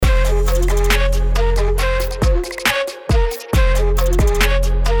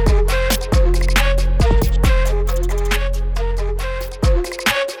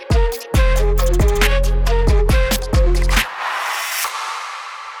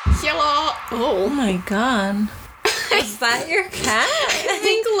Hello. Oh my god. Is that your cat? I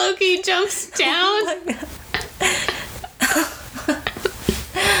think Loki jumps down.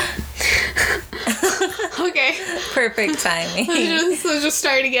 Okay. Perfect timing. Let's just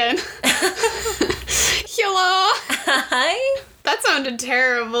start again. Hello. Hi. That sounded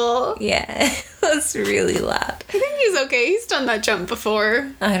terrible. Yeah, it was really loud. I think he's okay. He's done that jump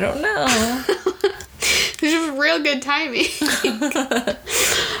before. I don't know. It's just real good timing.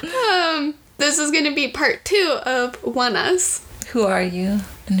 This is going to be part 2 of Oneus. Who are you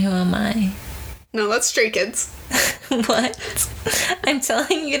and who am I? No, that's Stray Kids. What? I'm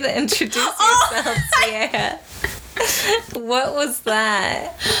telling you to introduce yourself, Sierra. What was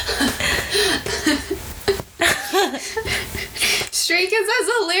that? Stray Kids has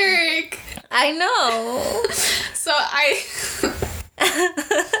a lyric. I know. So I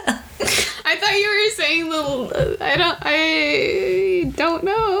thought you were saying the. I don't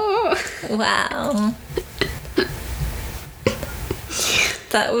know. Wow.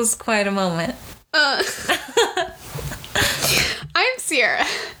 That was quite a moment. I'm Sierra.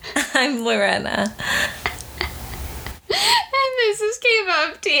 I'm Lorena. And this is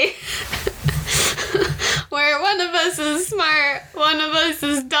Kpop tea. Where one of us is smart, one of us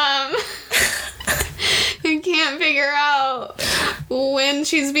is dumb. And can't figure out when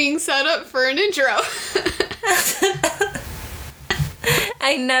she's being set up for an intro.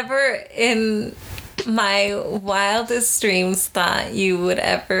 I never in my wildest dreams thought you would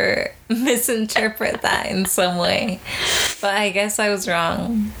ever misinterpret that in some way. But I guess I was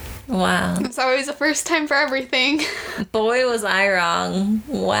wrong. Wow. It's always a first time for everything. Boy, was I wrong.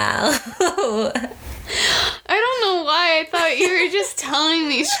 Wow. I don't know why I thought you were just telling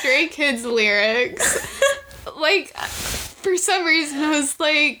me Stray Kids lyrics. Like, for some reason I was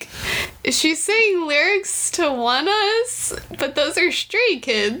like, is she saying lyrics to Oneus? But those are Stray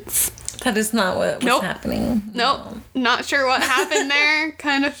Kids. That is not what was happening. Nope. No. Not sure what happened there.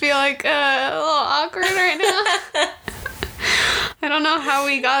 Kind of feel like a little awkward right now. I don't know how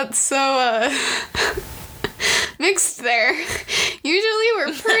we got so mixed there. Usually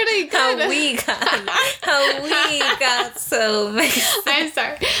we're pretty good. How we got so mixed. I'm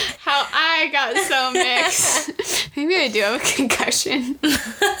sorry. How I got so mixed. Maybe I do have a concussion.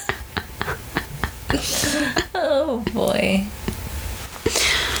 Oh boy.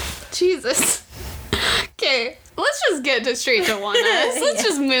 Jesus. Okay, let's just get straight to Oneus. Let's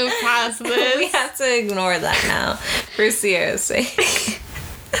just move past this. We have to ignore that now, for Sierra's sake.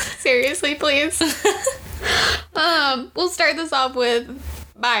 Seriously, please. We'll start this off with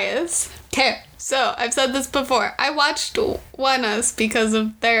bias. Okay, so I've said this before. I watched Oneus because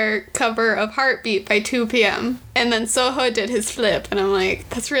of their cover of Heartbeat by 2 p.m. And then Soho did his flip, and I'm like,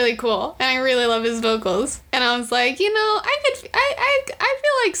 that's really cool. And I really love his vocals. And I was like, you know, I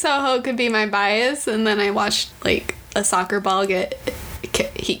feel like Soho could be my bias. And then I watched like a soccer ball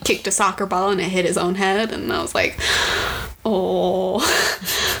he kicked a soccer ball and it hit his own head, and I was like, oh.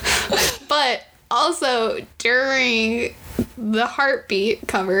 But also during the Heartbeat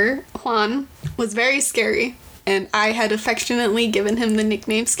cover, Juan was very scary, and I had affectionately given him the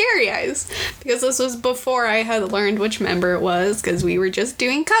nickname Scary Eyes, because this was before I had learned which member it was, because we were just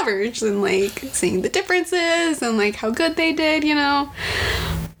doing covers and like seeing the differences and like how good they did, you know.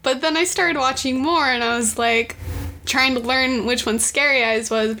 But then I started watching more, and I was like trying to learn which one Scary Eyes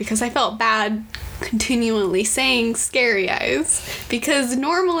was, because I felt bad continually saying Scary Eyes, because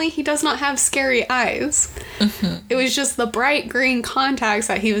normally he does not have scary eyes. Mm-hmm. It was just the bright green contacts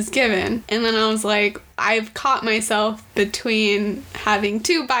that he was given. And then I was like, I've caught myself between having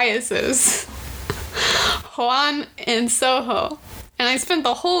two biases, Juan and Soho. And I spent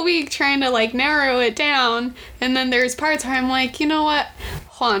the whole week trying to like narrow it down, and then there's parts where I'm like, you know what,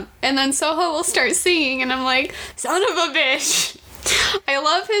 Juan. And then Soho will start singing, and I'm like, son of a bitch. I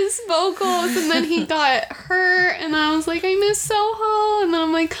love his vocals, and then he got hurt, and I was like, I miss Soho, and then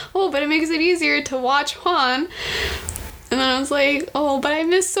I'm like, oh, but it makes it easier to watch Juan, and then I was like, oh, but I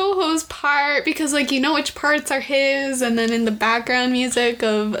miss Soho's part, because, like, you know which parts are his, and then in the background music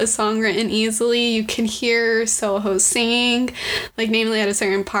of a song written easily, you can hear Soho singing, like, namely at a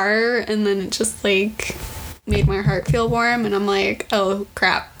certain part, and then it just, like, made my heart feel warm, and I'm like, oh,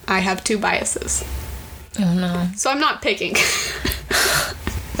 crap, I have two biases. Oh, no. So I'm not picking.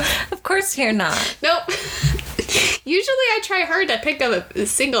 Of course you're not. Nope. Usually I try hard to pick up a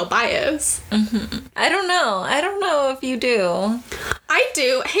single bias. Mm-hmm. I don't know if you do. I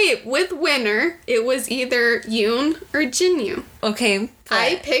do. Hey, with Winner, it was either Yoon or Jinyu. Okay.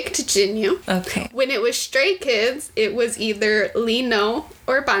 I picked Jinyu. Okay. When it was Stray Kids, it was either Lee No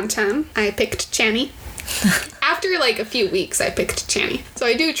or Bangtan. I picked Channy. after like a few weeks, I picked Channy. So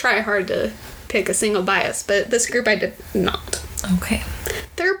I do try hard to pick a single bias, but this group I did not. Okay.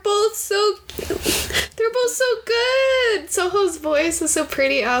 They're both so good. Soho's voice is so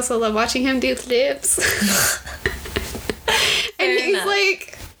pretty. I also love watching him do flips. And he's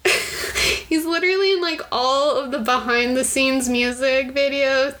like, he's literally in like all of the behind the scenes music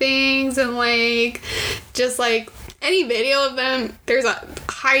video things, and like just like any video of them, there's a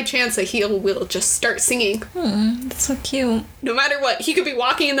high chance that he will just start singing. That's so cute. No matter what, he could be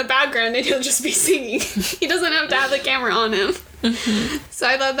walking in the background and he'll just be singing. He doesn't have to have the camera on him. So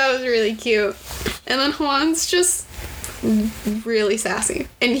I thought that was really cute. And then Juan's just really sassy.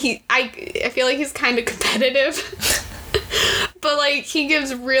 And I feel like he's kind of competitive. But like he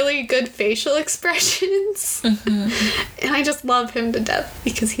gives really good facial expressions. And I just love him to death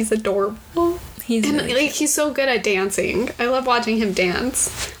because he's adorable. He's so good at dancing. I love watching him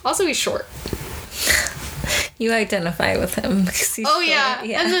dance. Also, he's short. You identify with him because he's short. Yeah.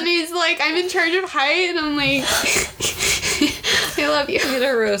 And then he's like, I'm in charge of height, and I'm like, I love you. You're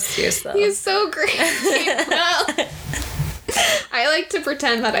gonna roast yourself. He's so great. Well, I like to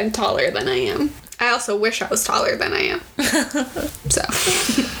pretend that I'm taller than I am. I also wish I was taller than I am. So,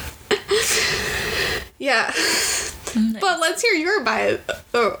 yeah. Nice. But let's hear your bias.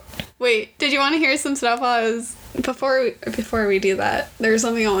 Oh, wait. Did you want to hear some stuff while I was... Before we do that, there's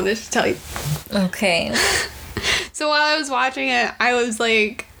something I wanted to tell you. Okay. So while I was watching it, I was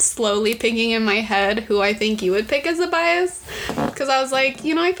like slowly picking in my head who I think you would pick as a bias. Because I was like, I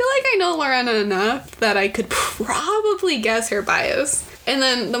feel like I know Lorena enough that I could probably guess her bias. And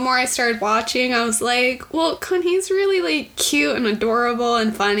then the more I started watching, I was like, well, Kunhee's really like cute and adorable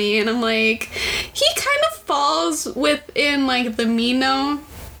and funny. And I'm like, he kind of falls within like the Mino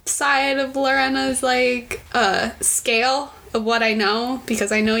side of Lorena's like scale of what I know,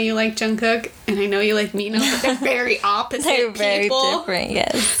 because I know you like Jungkook and I know you like Mino, but they're very opposite. They're very different,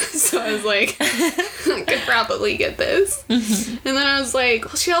 yes. So I was like, I could probably get this. And then I was like,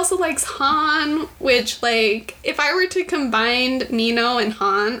 well, she also likes Han, which like if I were to combine Mino and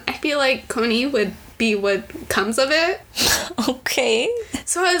Han, I feel like Kunhee would be what comes of it. Okay.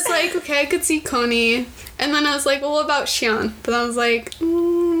 So I was like, okay, I could see Kunhee. And then I was like, well, what about Xian? But I was like,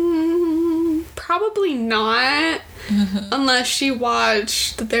 probably not. Unless she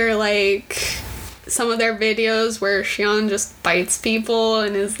watched their, like, some of their videos where Xian just bites people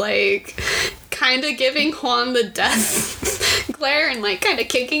and is, like, kind of giving Juan the death glare and, like, kind of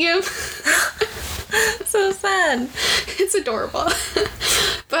kicking him. So sad. It's adorable.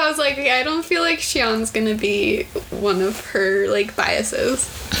 But I was like, okay, I don't feel like Xian's gonna be one of her, like, biases.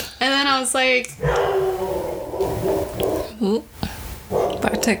 And then I was like... Ooh.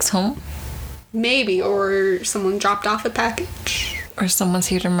 Bartek's home? Maybe, or someone dropped off a package. Or someone's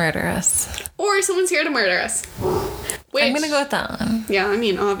here to murder us. Or someone's here to murder us. Which, I'm gonna go with that one. Yeah, I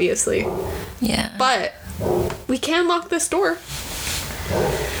mean, obviously. Yeah. But we can lock this door.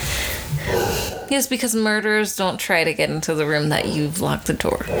 Yes, because murderers don't try to get into the room that you've locked the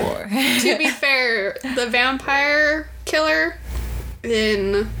door for. To be fair, the vampire killer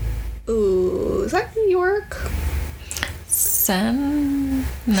in... Ooh, is that New York?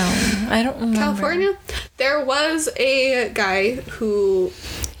 No, I don't remember. California? There was a guy who...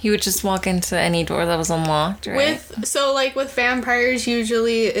 He would just walk into any door that was unlocked, right? With vampires,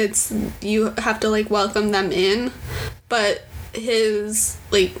 usually it's... You have to, like, welcome them in. But his,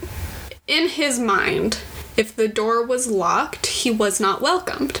 like... In his mind, if the door was locked, he was not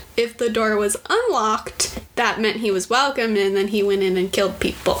welcomed. If the door was unlocked, that meant he was welcomed, and then he went in and killed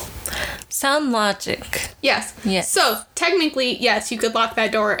people. Sound logic. Yes. So, technically, yes, you could lock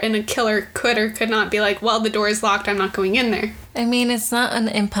that door, and a killer could or could not be like, well, the door is locked, I'm not going in there. I mean, it's not an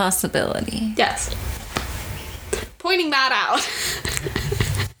impossibility. Yes. Pointing that out.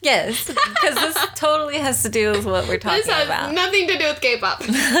 Yes, because this totally has to do with what we're talking about. This has nothing to do with Kpop.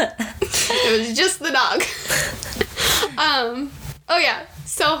 It was just the dog. Oh yeah,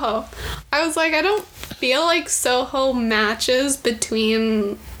 Soho. I was like, I don't feel like Soho matches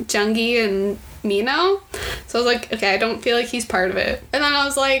between Junggi and Mino. So I was like, okay, I don't feel like he's part of it. And then I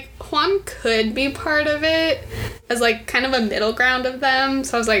was like, Juan could be part of it as like kind of a middle ground of them.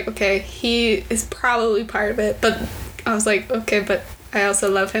 So I was like, okay, he is probably part of it. But I was like, okay, but I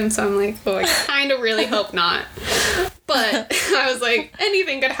also love him, so I'm like, oh, I kind of really hope not. But I was like,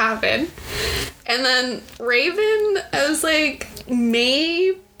 anything could happen. And then Raven, I was like,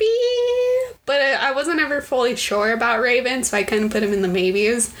 maybe, but I wasn't ever fully sure about Raven, so I kind of put him in the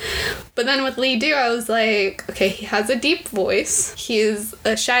maybes. But then with Lee Do, I was like, okay, he has a deep voice. He's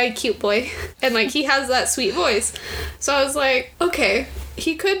a shy, cute boy, and like he has that sweet voice. So I was like, okay,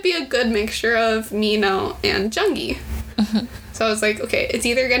 he could be a good mixture of Mino and Junggi. So I was like, okay, it's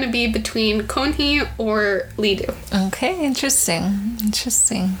either going to be between Konhee or Lee-do. Okay, interesting.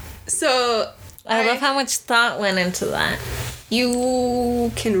 So I love how much thought went into that.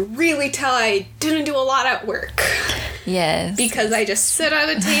 You can really tell I didn't do a lot at work. Yes. Because I just sit at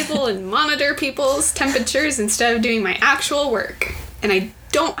a table and monitor people's temperatures instead of doing my actual work. And I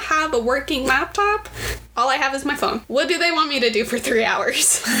don't have a working laptop. All I have is my phone. What do they want me to do for 3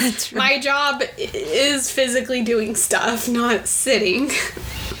 hours? That's right. My job is physically doing stuff, not sitting.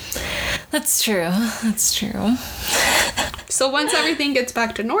 That's true. So once everything gets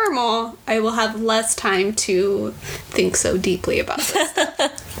back to normal, I will have less time to think so deeply about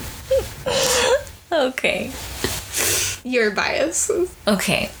this. Okay. Your biases.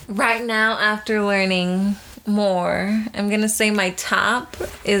 Okay. Right now, after learning more, I'm going to say my top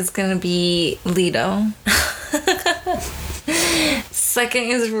is going to be Lee-do. Second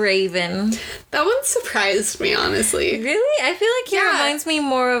is Raven. That one surprised me, honestly. Really? I feel like he reminds me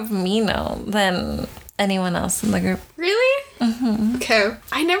more of Mino than anyone else in the group. Really? Mm-hmm. Okay.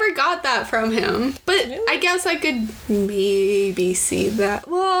 I never got that from him. But really? I guess I could maybe see that.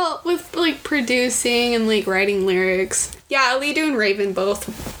 Well, with, like, producing and, like, writing lyrics. Yeah, Lee-do and Raven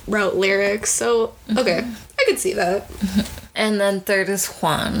both wrote lyrics, so, okay. I could see that. And then third is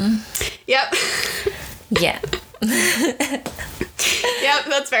Hwan. Yep. Yeah. Yep,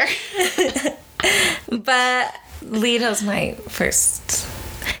 that's fair. But Lee-do's my first.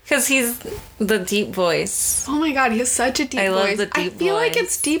 Because he's the deep voice. Oh my god, he has such a deep voice. I love the deep voice. I feel like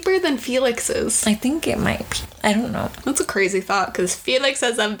it's deeper than Felix's. I think it might be. I don't know. That's a crazy thought, because Felix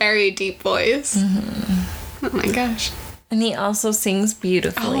has a very deep voice. Mm-hmm. Oh my gosh. And he also sings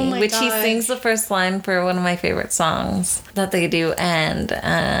beautifully, which he sings the first line for one of my favorite songs that they do, and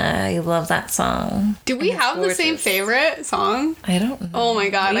I love that song. Do we have the same favorite song? I don't know. Oh my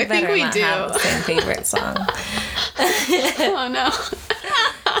god, I think we do. Have the same favorite song. Oh no.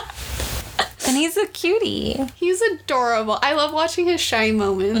 And he's a cutie. He's adorable. I love watching his shy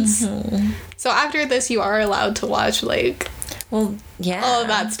moments. Mm-hmm. So after this, you are allowed to watch, like, all of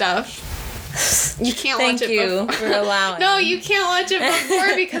that stuff. You can't watch it before. Thank you for allowing. No, you can't watch it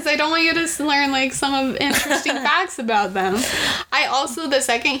before because I don't want you to learn, like, some of interesting facts about them. I also, the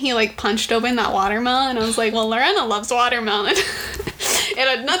second he, like, punched open that watermelon, I was like, well, Lorena loves watermelon. It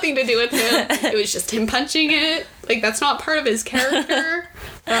had nothing to do with him. It was just him punching it. Like, that's not part of his character.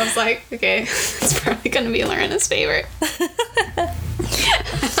 But I was like, okay, it's probably going to be Lorena's favorite.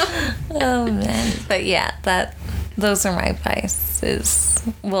 Oh, man. But yeah, those are my biases.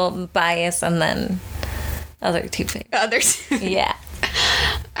 Well, bias and then other two favorites. Others. Yeah.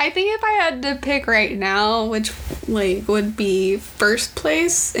 I think if I had to pick right now, which, like, would be first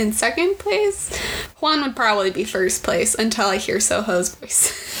place and second place, Hwan would probably be first place until I hear Soho's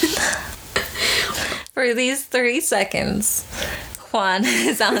voice. For these 30 seconds, Hwan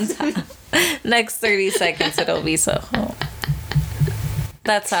is on top. Next 30 seconds, it'll be Soho.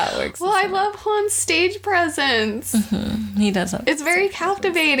 That's how it works. Well, I love Hwan's stage presence. Mm-hmm. He does. It's very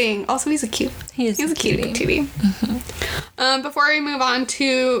captivating. Also, he's a cute. He's a cutie patootie. Mm-hmm. Before we move on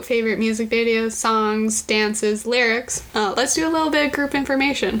to favorite music videos, songs, dances, lyrics, let's do a little bit of group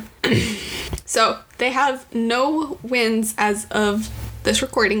information. So they have no wins as of this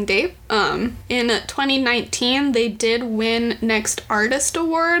recording date. In 2019, they did win Next Artist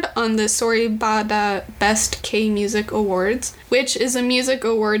Award on the Soribada Best K-Music Awards, which is a music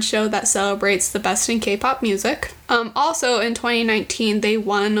award show that celebrates the best in K-pop music. Also, in 2019, they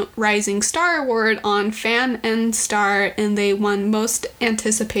won Rising Star Award on Fan and Star, and they won Most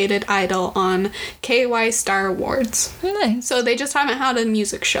Anticipated Idol on KY Star Awards. Nice. So they just haven't had a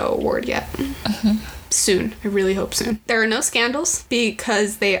music show award yet. Soon. I really hope soon. There are no scandals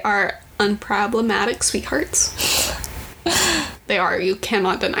because they are unproblematic sweethearts. They are. You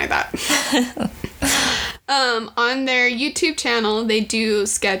cannot deny that. On their YouTube channel, they do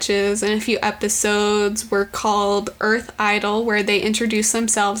sketches, and a few episodes were called Earth Idol, where they introduced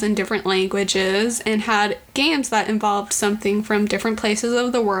themselves in different languages and had games that involved something from different places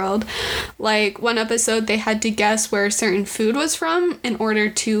of the world. Like, one episode, they had to guess where certain food was from in order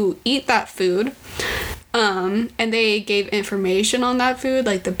to eat that food. And they gave information on that food,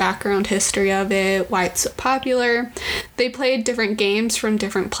 like the background history of it, why it's so popular. They played different games from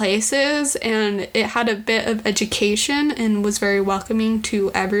different places, and it had a bit of education and was very welcoming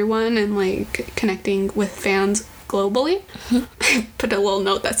to everyone and, like, connecting with fans globally. I put a little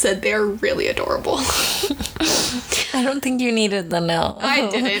note that said they're really adorable. I don't think you needed the note. I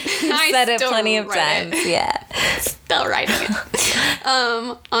didn't. You said it plenty of times. Yeah. Still writing it.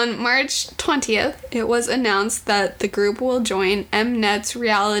 On March 20th, it was announced that the group will join Mnet's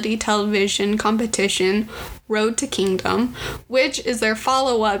reality television competition, Road to Kingdom, which is their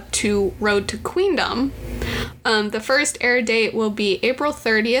follow-up to Road to Queendom. The first air date will be April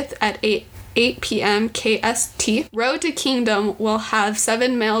 30th at 8 p.m. KST. Road to Kingdom will have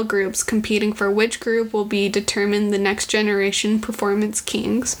 7 male groups competing for which group will be determined the next generation performance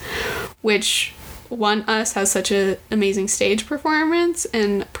kings, which Oneus has such an amazing stage performance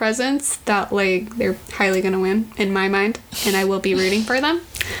and presence that, like, they're highly gonna win, in my mind, and I will be rooting for them.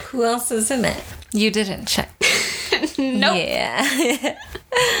 Who else is in it? You didn't check. Nope. Yeah.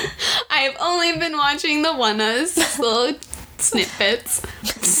 I've only been watching the Oneus little snippets.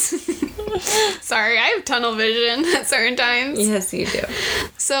 Sorry, I have tunnel vision at certain times. Yes, you do.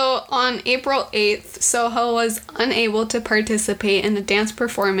 So on April 8th, Soho was unable to participate in a dance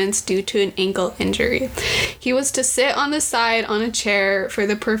performance due to an ankle injury. He was to sit on the side on a chair for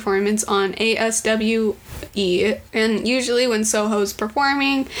the performance on ITZY. And usually when Soho's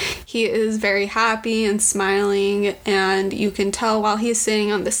performing, he is very happy and smiling, and you can tell while he's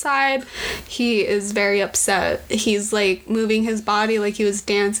sitting on the side, he is very upset. He's like moving his body like he was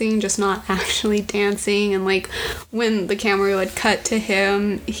dancing, just not actually dancing, and like when the camera would cut to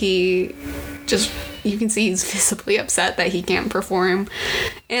him, you can see he's visibly upset that he can't perform,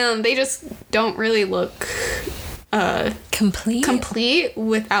 and they just don't really look complete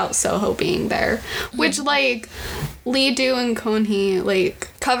without Soho being there, which like Lee Do and Konhee like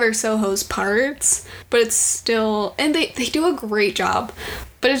cover Soho's parts, but it's still, and they do a great job,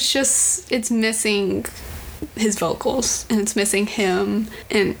 but it's missing his vocals and it's missing him,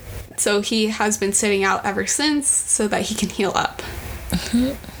 and so he has been sitting out ever since so that he can heal up.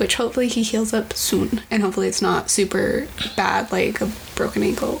 Which hopefully he heals up soon, and hopefully it's not super bad, like a broken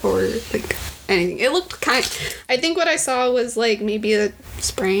ankle or like anything. It looked I think what I saw was like maybe a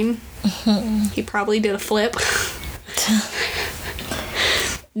sprain. He probably did a flip.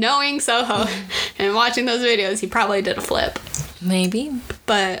 Knowing Soho and watching those videos, he probably did a flip. Maybe.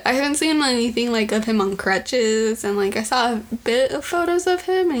 But I haven't seen anything like of him on crutches, and like I saw a bit of photos of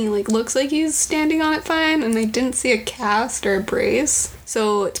him and he like looks like he's standing on it fine, and I didn't see a cast or a brace.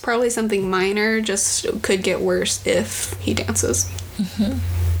 So it's probably something minor, just could get worse if he dances.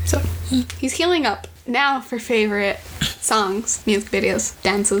 So he's healing up. Now for favorite songs, music videos,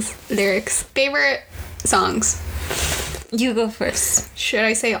 dances, lyrics. Favorite songs. You go first. Should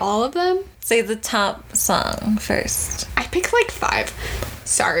I say all of them? Say the top song first. I picked like 5.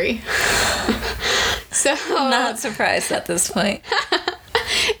 Sorry. So Not surprised at this point.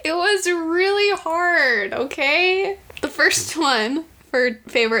 It was really hard, okay? The first one for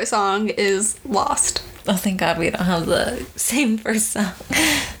favorite song is Lost. Oh, thank God we don't have the same first song.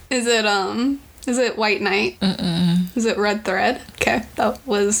 Is it White Knight? Mm-mm. Is it Red Thread? Okay, that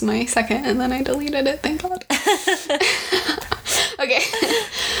was my second, and then I deleted it, thank God. Okay.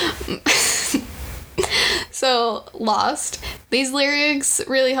 So, Lost. These lyrics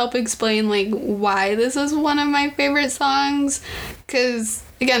really help explain, like, why this is one of my favorite songs. Because,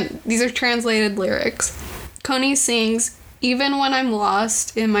 again, these are translated lyrics. Konhee sings, "Even when I'm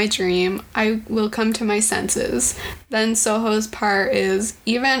lost in my dream, I will come to my senses." Then Soho's part is,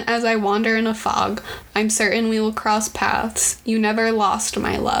 "Even as I wander in a fog, I'm certain we will cross paths. You never lost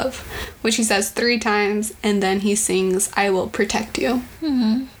my love," which he says 3 times, and then he sings, "I will protect you."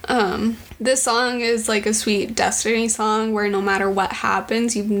 This song is like a sweet destiny song where no matter what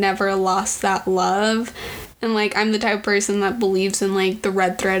happens, you've never lost that love. And like, I'm the type of person that believes in like the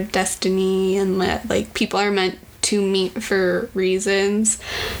red thread of destiny, and that like people are meant to meet for reasons.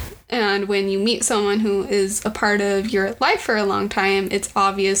 And when you meet someone who is a part of your life for a long time, it's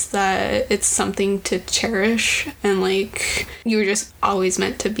obvious that it's something to cherish, and like you were just always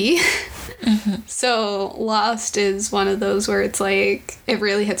meant to be. So Lost is one of those where it's like it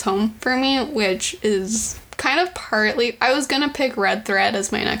really hits home for me, which is kind of partly, I was gonna pick Red Thread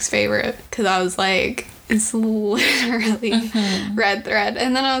as my next favorite because I was like, it's literally Red Thread,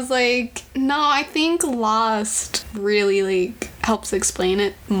 and then I was like, no, I think Lost really like helps explain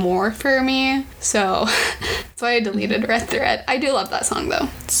it more for me, so that's why I deleted Red Thread. I do love that song though.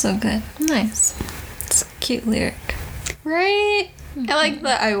 It's so good. Nice. It's a cute lyric, right? I like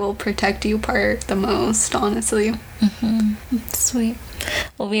the "I will protect you" part the most, honestly. Sweet.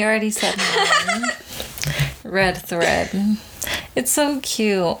 Well, we already said mine. Red Thread. It's so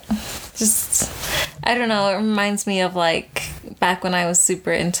cute. Just, I don't know, it reminds me of like back when I was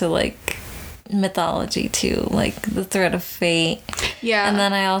super into like mythology too, like the Thread of Fate. Yeah. And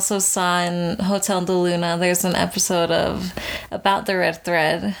then I also saw in Hotel de Luna, there's an episode about the Red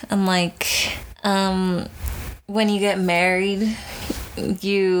Thread, and like when you get married,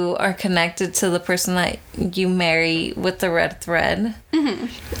 you are connected to the person that you marry with the red thread.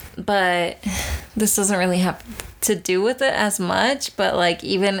 Mm-hmm. But this doesn't really have to do with it as much. But like,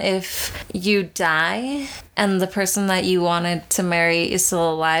 even if you die and the person that you wanted to marry is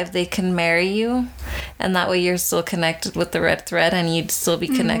still alive, they can marry you, and that way you're still connected with the red thread, and you'd still be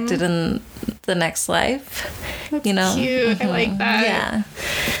connected in the next life. That's you know, cute. I like that. Yeah.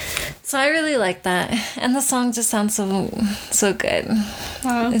 So I really like that, and the song just sounds so good.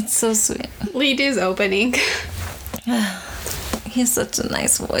 Wow. It's so sweet. Lee Do's opening. He has such a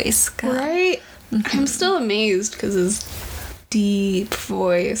nice voice. God. Right? Mm-hmm. I'm still amazed because his deep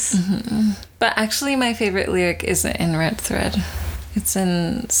voice. Mm-hmm. But actually, my favorite lyric isn't in Red Thread. It's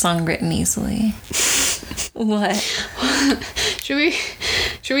in Song Written Easily. What?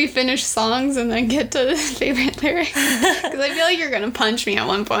 Should we finish songs and then get to favorite lyrics? Because I feel like you're gonna punch me at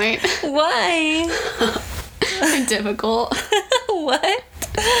one point. Why? I'm difficult. What?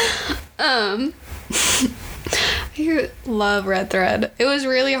 I love Red Thread. It was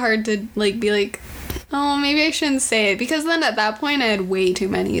really hard to like be like, oh, maybe I shouldn't say it, because then at that point I had way too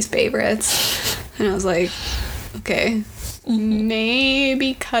many favorites, and I was like, okay,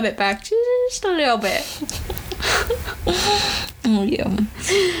 maybe cut it back just a little bit. Oh yeah.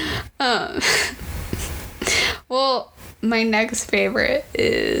 Well, my next favorite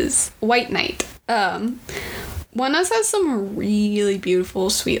is White Knight. Oneus has some really beautiful,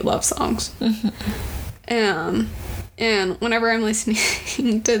 sweet love songs. And whenever I'm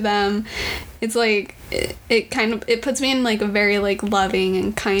listening to them, it's like it puts me in like a very like loving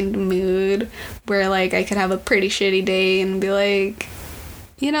and kind mood, where like I could have a pretty shitty day and be like,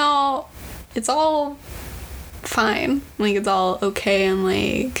 you know, it's all fine, like it's all okay, and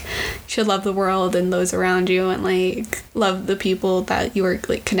like you should love the world and those around you, and like love the people that you are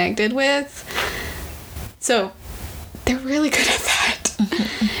like connected with. So they're really good at that.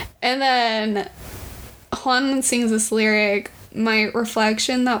 And then Juan sings this lyric, my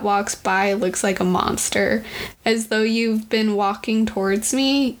reflection that walks by looks like a monster, as though you've been walking towards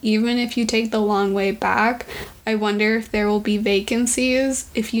me, even if you take the long way back. I wonder if there will be vacancies.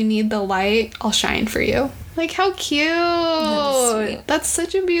 If you need the light, I'll shine for you. Like, how cute. That's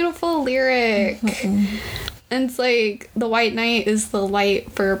such a beautiful lyric. And it's like, the White Knight is the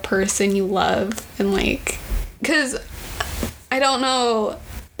light for a person you love. And like, because I don't know,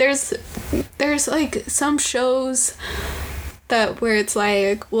 there's like some shows that where it's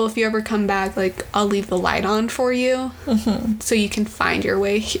like, well, if you ever come back, like, I'll leave the light on for you, so you can find your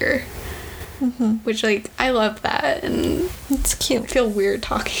way here. Which, like, I love that, and it's cute. I feel weird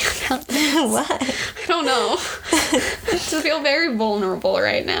talking about this. What? I don't know. I just feel very vulnerable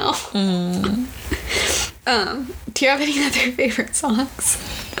right now. Do you have any other favorite songs?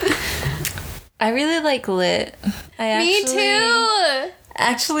 I really like Lit. Me too!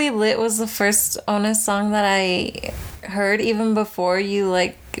 Actually, Lit was the first Oneus song that I heard, even before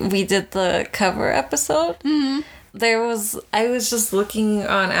we did the cover episode. I was just looking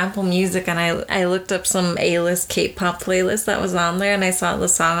on Apple Music, and I looked up some A-list Kpop playlist that was on there, and I saw the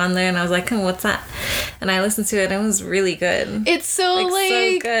song on there, and I was like, what's that? And I listened to it, and it was really good. It's so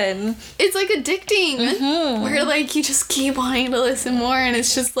good. It's like addicting, where like you just keep wanting to listen more, and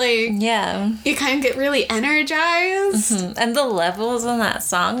it's just like, yeah, you kind of get really energized. And the levels in that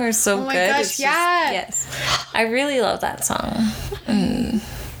song are so good. Oh my gosh, yes. I really love that song. I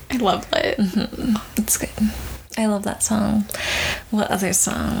love it. It's good. I love that song. What other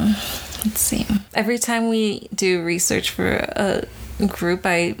song? Let's see. Every time we do research for a group,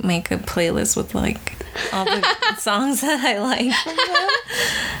 I make a playlist with like all the songs that I like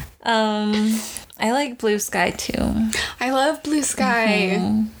from them. I like Blue Sky too. I love Blue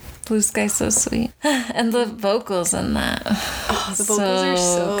Sky. Blue Sky's so sweet. And the vocals in that. Oh, the vocals are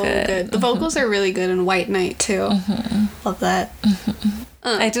so good. The vocals are really good in White Knight too. Love that.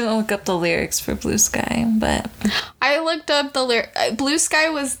 I didn't look up the lyrics for Blue Sky, but I looked up the lyric. Blue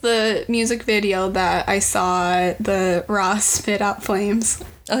Sky was the music video that I saw the Ross spit out flames.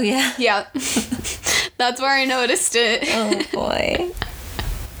 Oh yeah? Yeah. That's where I noticed it. Oh boy.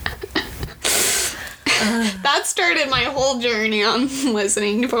 That started my whole journey on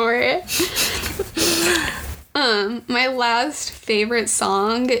listening for it. My last favorite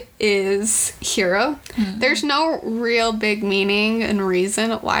song is Hero. There's no real big meaning and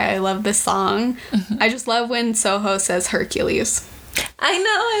reason why I love this song. I just love when Soho says Hercules. I know,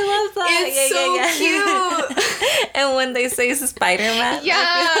 I love that. It's so cute. And when they say Spider-Man. Yeah.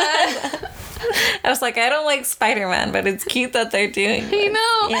 I was like, I don't like Spider-Man, but it's cute that they're doing it. I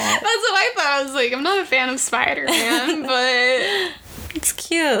know. Yeah. That's what I thought. I was like, I'm not a fan of Spider-Man, but It's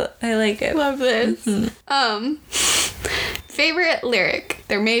cute. I like it. Love this. Favorite lyric.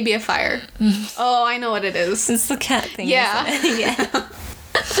 There may be a fire. Oh, I know what it is. It's the cat thing. Yeah. Yeah.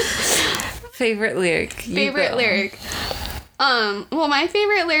 Favorite lyric. Favorite lyric. Well, my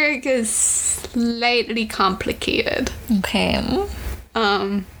favorite lyric is slightly complicated. Okay.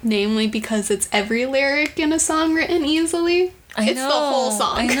 Namely because it's every lyric in a song written easily. It's the whole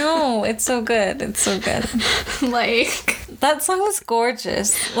song. I know. It's so good. It's so good. Like, that song is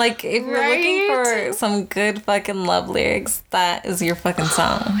gorgeous. Like, if you're looking for some good fucking love lyrics, that is your fucking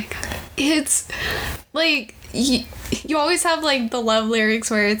song. Oh my god. It's like you always have like the love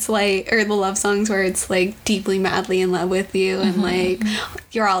lyrics where it's like, or the love songs where it's like deeply madly in love with you and like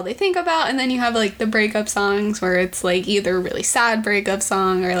you're all they think about, and then you have like the breakup songs where it's like either a really sad breakup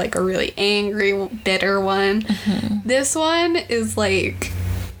song or like a really angry bitter one. This one is like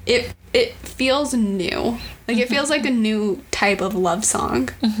it feels new. Like it feels like a new type of love song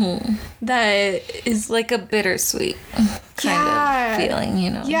that is like a bittersweet kind of feeling, you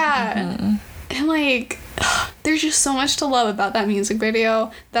know. Yeah. And like there's just so much to love about that music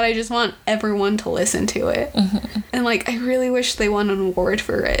video that I just want everyone to listen to it. And like I really wish they won an award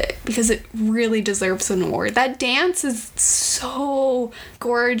for it because it really deserves an award. That dance is so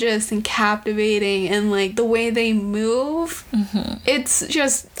gorgeous and captivating, and like the way they move, it's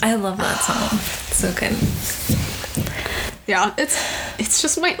just, I love that song. It's so good. Yeah, it's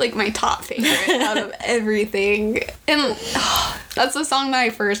just my top favorite out of everything. And that's the song that I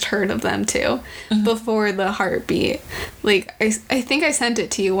first heard of them too, before the Heartbeat. Like I think I sent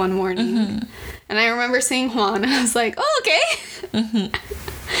it to you one morning, and I remember seeing Juan, and I was like, oh, okay.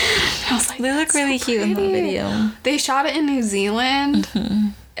 I was like, they look really cute in the video. They shot it in New Zealand,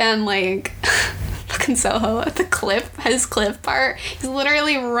 and like fucking Soho at the cliff, his cliff part, he's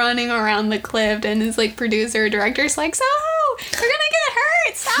literally running around the cliff, and his like producer or director's like, Soho, we're gonna get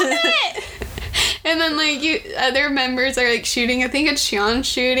hurt, stop it. And then like other members are like shooting, I think it's Sean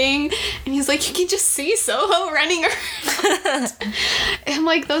shooting, and he's like, you can just see Soho running around. And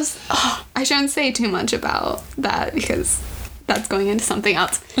like those, I shouldn't say too much about that because that's going into something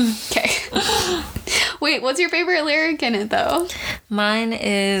else. Okay. Wait, what's your favorite lyric in it though? Mine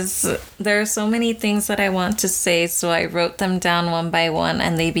is, there are so many things that I want to say, so I wrote them down one by one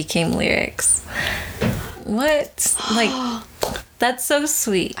and they became lyrics. What? Like, that's so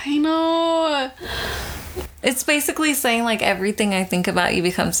sweet. I know. It's basically saying like everything I think about you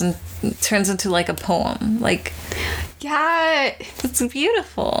turns into like a poem. Like, yeah, it's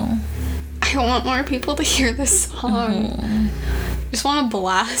beautiful. I want more people to hear this song. I just want to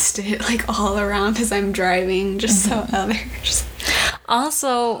blast it like all around as I'm driving, just so others.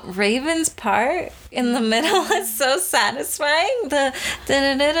 Also, Raven's part in the middle is so satisfying. The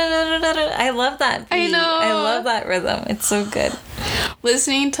I love that beat. I know. I love that rhythm. It's so good.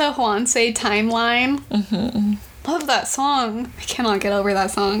 Listening to Juan say Timeline. Love that song. I cannot get over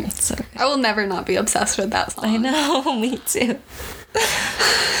that song. It's so good. I will never not be obsessed with that song. I know, me too.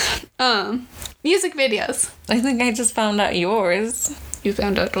 Music videos. I think I just found out yours. You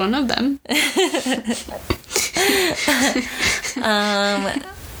found out one of them.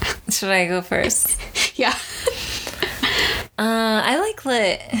 Should I go first? Yeah. I like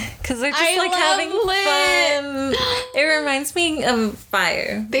Lit because they're just like having fun. It reminds me of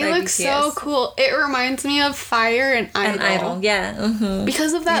Fire. They look BTS. So cool. It reminds me of Fire and Idol. Yeah.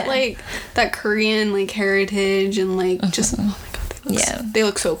 Because of that, like that Korean like heritage and like just oh my god, they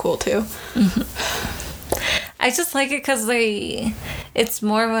look so cool too. I just like it because it's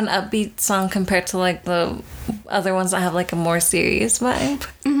more of an upbeat song compared to like the other ones that have like a more serious vibe.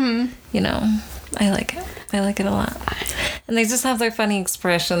 You know, I like it. I like it a lot. And they just have their funny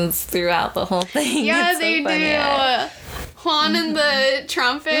expressions throughout the whole thing. Yeah, they do. Yeah. Juan and the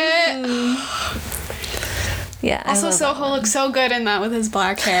trumpet. Yeah. Also, Soho looks so good in that with his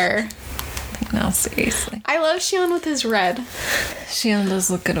black hair. No, seriously. I love Xion with his red. Xion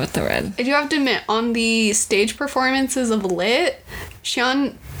does look good with the red. I do have to admit, on the stage performances of Lit,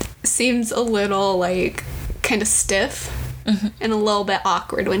 Xion seems a little, like, kind of stiff and a little bit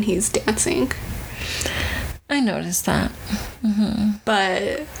awkward when he's dancing. I noticed that.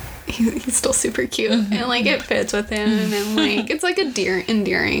 But he's still super cute. And, like, it fits with him. And, like, it's, like,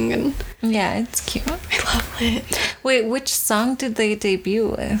 endearing. And yeah, it's cute. I love Lit. Wait, which song did they debut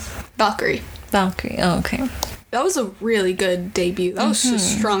with? Valkyrie. Oh, okay. That was a really good debut. That was a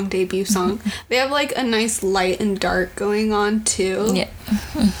strong debut song. They have, like, a nice light and dark going on, too. Yeah.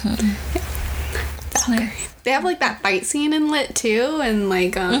 That's nice. They have, like, that fight scene in Lit, too. And,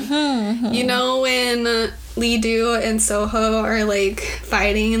 like, you know when Lee Do and Soho are like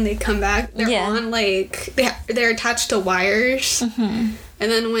fighting and they come back, they're on like they're attached to wires, and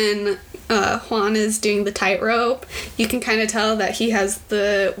then when Juan is doing the tightrope, you can kind of tell that he has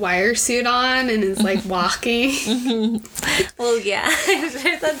the wire suit on and is like walking. Well, yeah,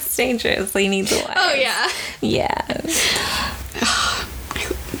 that's dangerous. They need the wires. Oh yeah, yeah.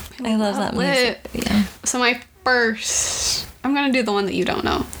 I love that music. Yeah. So my first, I'm gonna do the one that you don't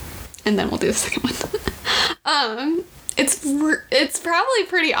know, and then we'll do the second one. It's probably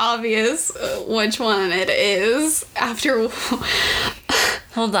pretty obvious which one it is after.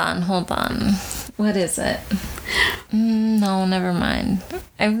 Hold on. What is it? No, never mind.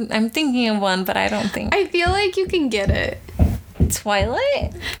 I'm thinking of one, but I don't think. I feel like you can get it.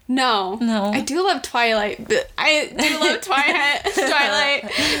 Twilight? No. I do love Twilight, but I do love Twilight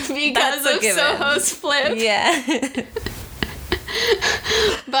because of Soho's flip. Yeah.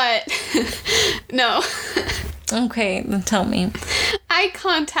 But no. Okay, then tell me. Eye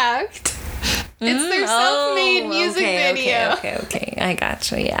Contact. It's their self-made music video. Okay. I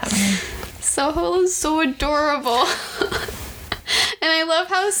gotcha, yeah. Soho is so adorable. And I love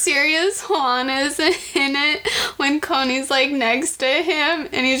how serious Juan is in it when Coney's like next to him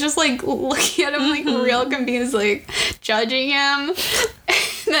and he's just like looking at him like real confused, like judging him.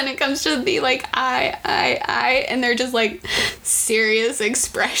 And then it comes to the like I, and they're just like serious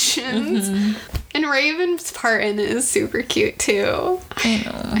expressions. And Raven's part in it is super cute too. I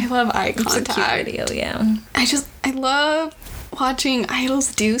know. I love Eye Contact. It's a cute video, yeah. I love watching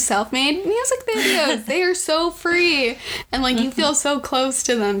idols do self-made music videos. They are so free. And like you feel so close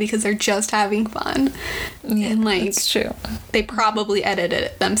to them because they're just having fun. Yeah, and like it's true. They probably edited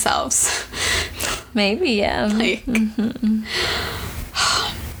it themselves. Maybe, yeah. Like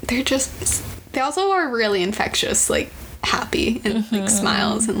they also are really infectious, like happy and like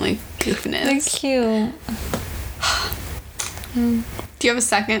smiles and like goofiness. They're cute. Do you have a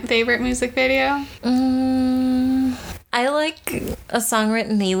second favorite music video? I like a song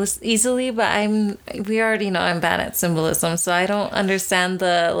written easily, but we already know I'm bad at symbolism, so I don't understand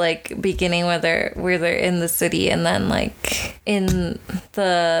the like beginning where they're in the city and then like in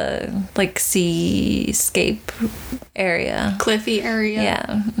the like seascape area, cliffy area.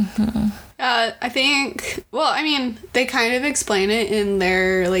 Yeah. I think, well, I mean, they kind of explain it in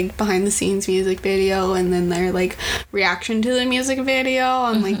their, like, behind-the-scenes music video and then their, like, reaction to the music video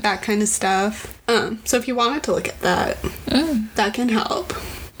and, like, that kind of stuff. So if you wanted to look at that, that can help.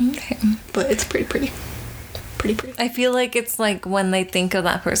 Okay. But it's pretty pretty. I feel like it's, like, when they think of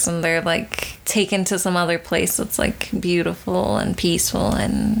that person, they're, like, taken to some other place that's, like, beautiful and peaceful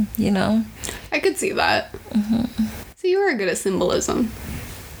and, you know? I could see that. So you are good at symbolism.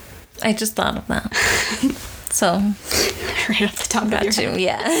 I just thought of that. So. Right off the top of your head.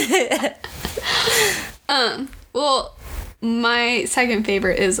 Yeah. Well, my second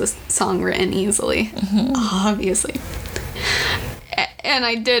favorite is a song written easily. Obviously. And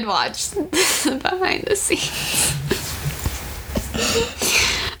I did watch the behind the scenes.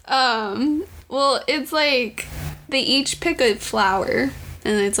 Well, it's like they each pick a flower.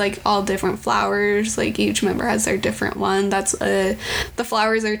 And it's, like, all different flowers. Like, each member has their different one. That's, the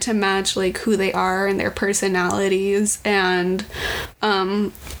flowers are to match, like, who they are and their personalities. And,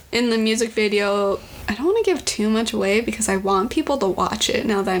 in the music video, I don't want to give too much away because I want people to watch it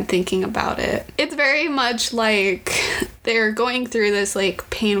now that I'm thinking about it. It's very much like they're going through this, like,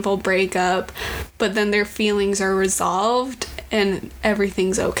 painful breakup, but then their feelings are resolved and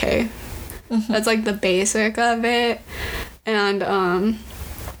everything's okay. That's, like, the basic of it. And,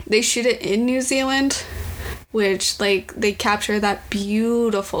 they shoot it in New Zealand, which, like, they capture that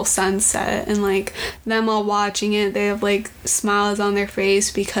beautiful sunset, and, like, them all watching it, they have, like, smiles on their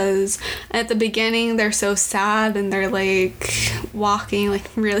face because at the beginning they're so sad and they're, like, walking, like,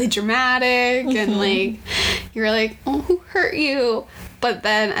 really dramatic, and, like, you're like, oh, who hurt you? But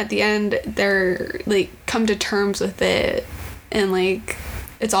then at the end, they're, like, come to terms with it, and, like,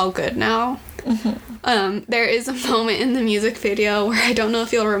 it's all good now. There is a moment in the music video where I don't know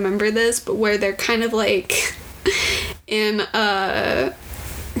if you'll remember this, but where they're kind of like in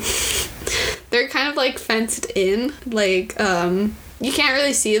they're kind of like fenced in, like you can't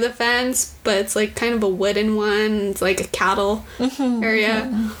really see the fence, but it's like kind of a wooden one. It's like a cattle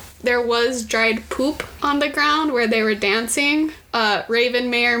area. There was dried poop on the ground where they were dancing. Raven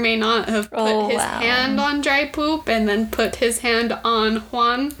may or may not have put his hand on dry poop and then put his hand on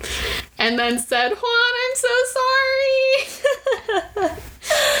Juan and then said, Juan, I'm so sorry.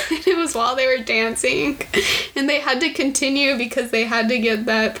 And it was while they were dancing. And they had to continue because they had to get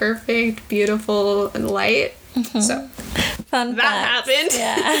that perfect, beautiful light. So Fun that facts. happened.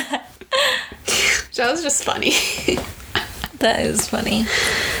 Yeah. That was just funny. That is funny.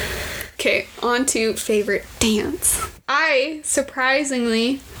 Okay, on to favorite dance. I,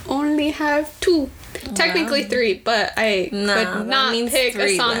 surprisingly, only have 2. Technically 3, but I could not pick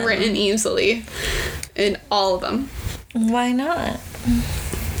a song written easily in all of them. Why not?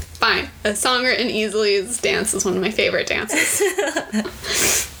 Fine. A song written easily is dance is one of my favorite dances.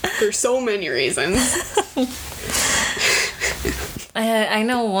 For so many reasons. I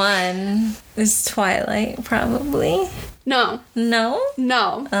know one is Twilight, probably. No. No?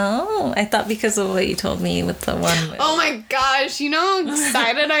 No. Oh, I thought because of what you told me with the one. Oh my gosh, you know how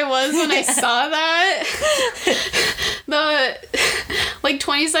excited I was when I saw that? The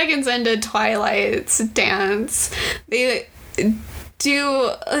 20 seconds into Twilight's dance, they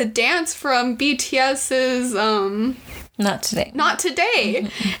do a dance from BTS's Not Today. Not Today. And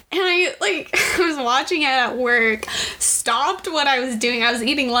I was watching it at work, stopped what I was doing. I was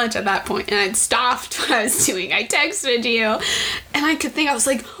eating lunch at that point, and I'd stopped what I was doing. I texted you, and I could think, I was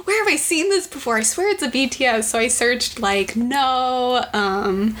like, where have I seen this before? I swear it's a BTS. So I searched, no.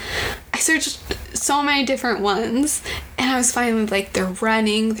 I searched so many different ones, and I was finding, they're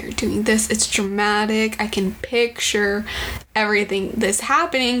running, they're doing this, it's dramatic, I can picture everything this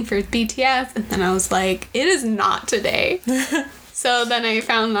happening for BTS, and then I was like, it is Not Today. So then I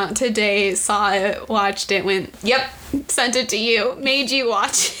found Not Today, saw it, watched it, went, yep, sent it to you, made you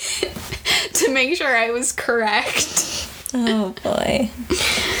watch it to make sure I was correct. Oh boy.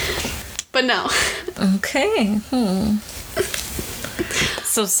 But no. Okay.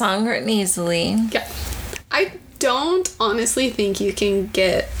 So song written easily. Yeah. I don't honestly think you can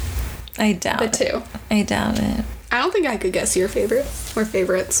get I doubt the it. 2. I doubt it. I don't think I could guess your favorite or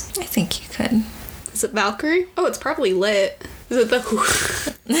favorites. I think you could. Is it Valkyrie? Oh, it's probably Lit. Is it the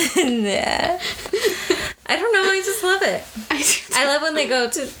Yeah. I don't know. I just love it. I love when they go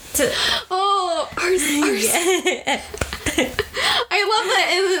to Oh, ours. Yeah. I love that,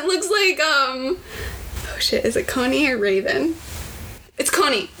 and it looks like oh shit, is it Coney or Raven? It's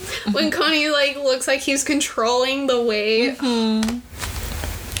Coney. When Coney looks like he's controlling the wave.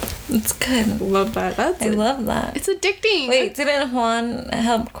 It's good. Love that. I love that. It's addicting. Wait, didn't Juan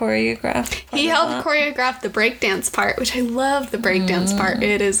help choreograph? He helped choreograph the breakdance part, which I love the breakdance part.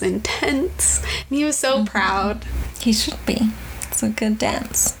 It is intense. And he was so proud. He should be. It's a good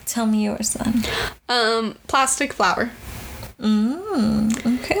dance. Tell me yours then. Plastic Flower.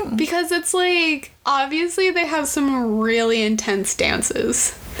 Okay. Because it's obviously they have some really intense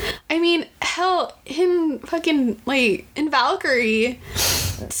dances. I mean, hell, in fucking, in Valkyrie,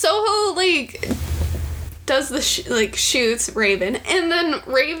 Soho, does the, shoots Raven, and then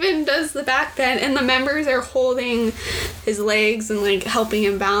Raven does the back bend, and the members are holding his legs and, helping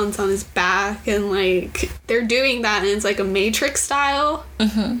him balance on his back, and, they're doing that, and it's, a Matrix style.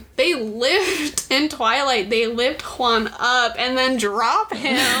 Mm-hmm. They lift, in Twilight, they lift Juan up and then drop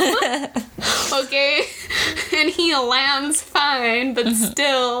him. Okay? And he lands fine, but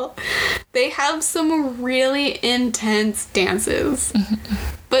still, they have some really intense dances.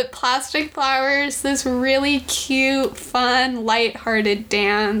 But Plastic Flower is this really cute, fun, lighthearted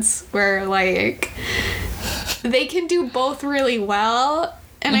dance where, they can do both really well.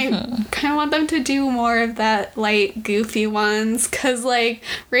 And I kind of want them to do more of that light, goofy ones. Because,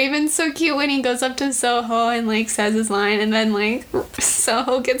 Raven's so cute when he goes up to Soho and, says his line. And then,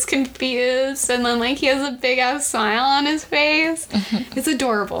 Soho gets confused. And then, he has a big-ass smile on his face. It's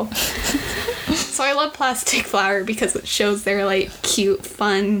adorable. So I love Plastic Flower because it shows their, cute,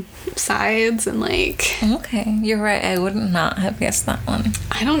 fun sides. And, Okay, you're right. I would not have guessed that one.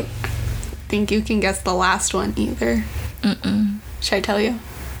 I don't think you can guess the last one either. Should I tell you?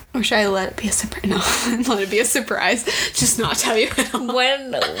 Or should I let it be a surprise? No, let it be a surprise. Just not tell you at all.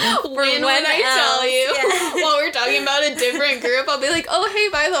 When I tell you, while we're talking about a different group, I'll be like, oh, hey,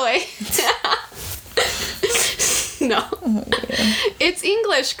 by the way. No. Oh, yeah. It's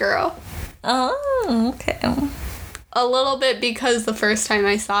English Girl. Oh, okay. A little bit because the first time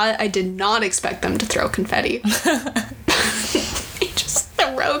I saw it, I did not expect them to throw confetti. They just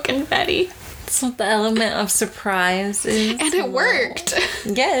throw confetti. That's what the element of surprise is. And it worked.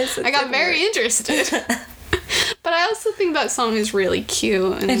 Yes. I got very interested. But I also think that song is really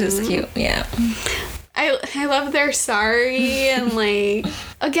cute. And it is cute, yeah. I love their Sorry and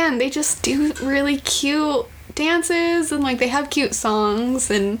again, they just do really cute dances and they have cute songs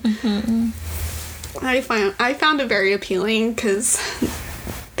and I found it very appealing because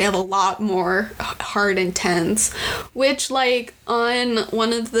they have a lot more hard intense, which on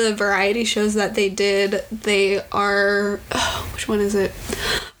one of the variety shows that they did, they are which one is it?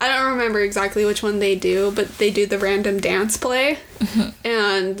 I don't don't remember exactly which one they do, but they do the random dance play.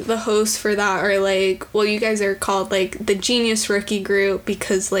 And the hosts for that are like, well, you guys are called like the Genius Rookie Group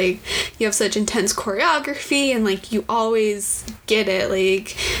because like you have such intense choreography and like you always get it.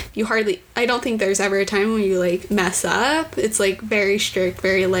 Like I don't think there's ever a time when you like mess up. It's like very strict,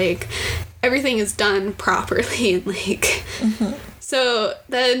 very like everything is done properly and like so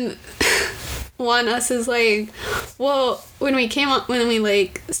then Oneus is like, well, when we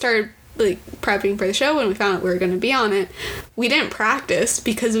like started like prepping for the show, when we found out we were going to be on it, we didn't practice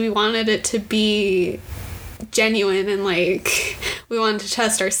because we wanted it to be genuine and like we wanted to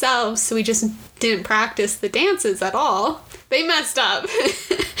test ourselves, so we just didn't practice the dances at all. They messed up.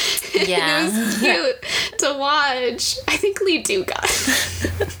 Yeah. It was cute to watch. I think Lee Do got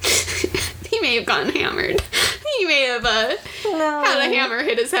he may have gotten hammered. He may have had a hammer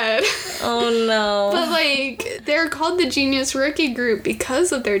hit his head. Oh no. But like they're called the Genius Rookie Group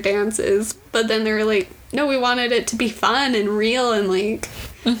because of their dances, but then they were like, no, we wanted it to be fun and real and like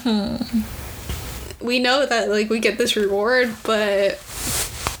we know that like we get this reward, but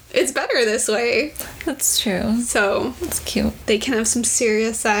it's better this way. That's true. So it's cute. They can have some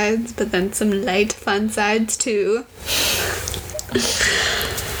serious sides, but then some light fun sides too.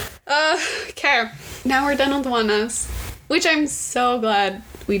 Okay. Now we're done with Oneus, which I'm so glad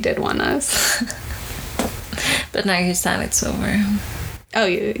we did Oneus. But now you're sad it's over. Oh,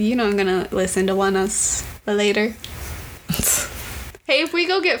 you know I'm gonna listen to Oneus later. Hey, if we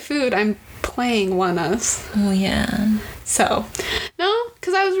go get food, I'm playing Oneus. Oh, yeah. So, no,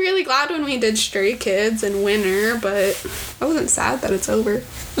 because I was really glad when we did Stray Kids and Winner, but I wasn't sad that it's over.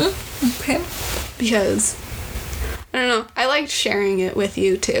 Okay. Because, I don't know, I liked sharing it with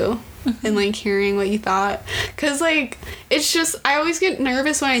you, too. And, like, hearing what you thought. Because, like, it's just, I always get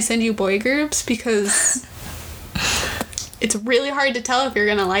nervous when I send you boy groups because it's really hard to tell if you're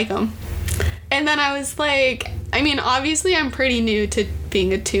gonna like them. And then I was like, I mean, obviously I'm pretty new to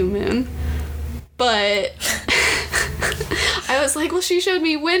being a 2-moon. But I was like, well, she showed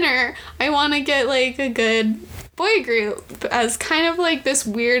me Winner. I want to get, like, a good boy group as kind of, like, this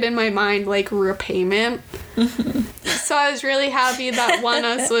weird in my mind, like, repayment. So I was really happy that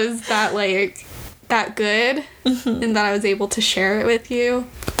Oneus was that, like, that good. And that I was able to share it with you.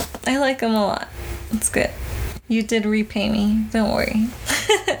 I like them a lot. It's good. You did repay me. Don't worry.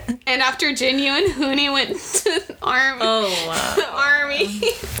 And after Jinyu and Huni went to the army. Oh, wow. The army.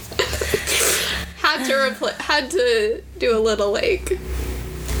 Had to do a little, like,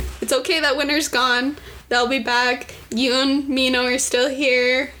 it's okay that Winner's gone. They'll be back. Yoon, Mino are still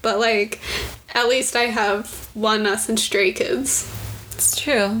here. But, like, at least I have Oneus and Stray Kids. It's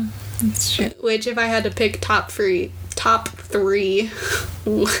true. It's true. Which, if I had to pick top three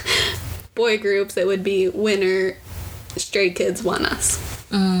boy groups, it would be Winner, Stray Kids, Oneus.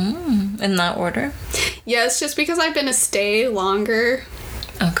 In that order? Yeah, it's just because I've been a stay longer.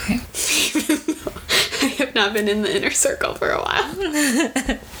 Okay. Even though I have not been in the inner circle for a while.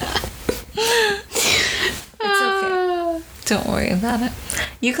 It's okay. Don't worry about it.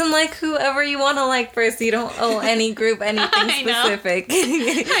 You can like whoever you want to like first. You don't owe any group anything specific.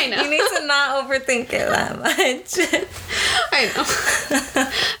 I know. You need to not overthink it that much. I know.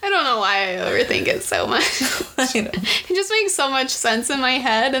 I don't know why I overthink it so much. I know. It just makes so much sense in my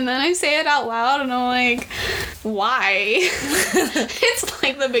head, and then I say it out loud, and I'm like, why? It's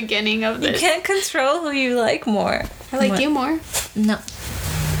like the beginning of this. You can't control who you like more. I like you more. No.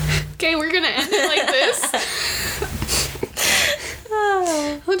 Okay, we're gonna end it like this.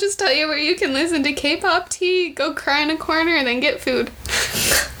 I'll just tell you where you can listen to Kpop tea, go cry in a corner, and then get food.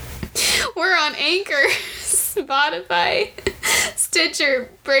 We're on Anchor, Spotify, Stitcher,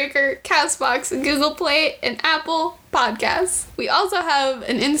 Breaker, Castbox, Google Play, and Apple Podcasts. We also have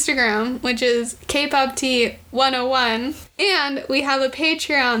an Instagram, which is Kpop.2, and we have a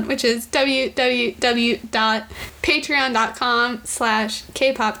Patreon, which is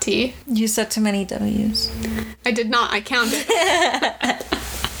www.patreon.com/Kpop. You said too many W's. I did not. I counted.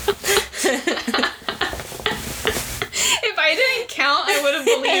 If I didn't count, I would have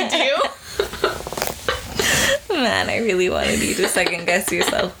believed you. Man, I really wanted you to second guess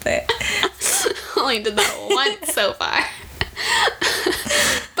yourself there. Only did that once so far.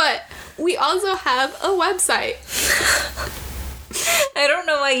 But we also have a website. I don't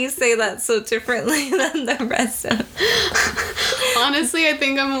know why you say that so differently than the rest of it. Honestly, I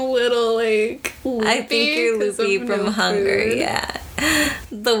think I'm a little, like, loopy. I think you're loopy from hunger, yeah.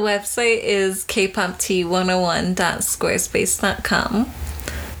 The website is kpop.101.squarespace.com.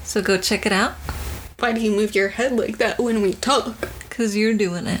 So go check it out. Why do you move your head like that when we talk? Because you're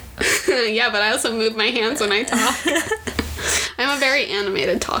doing it. Yeah, but I also move my hands when I talk. I'm a very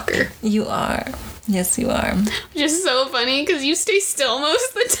animated talker. You are. Yes, you are. Which is so funny because you stay still most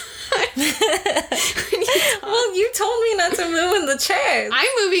of the time. Well, you told me not to move in the chair. I'm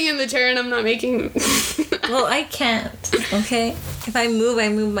moving in the chair and I'm not making... Well, I can't, okay? If I move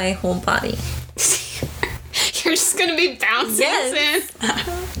my whole body. You're just going to be bouncing in.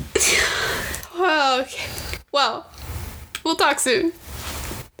 Well, okay. Well, we'll talk soon.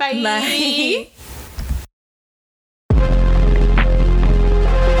 Bye. Bye.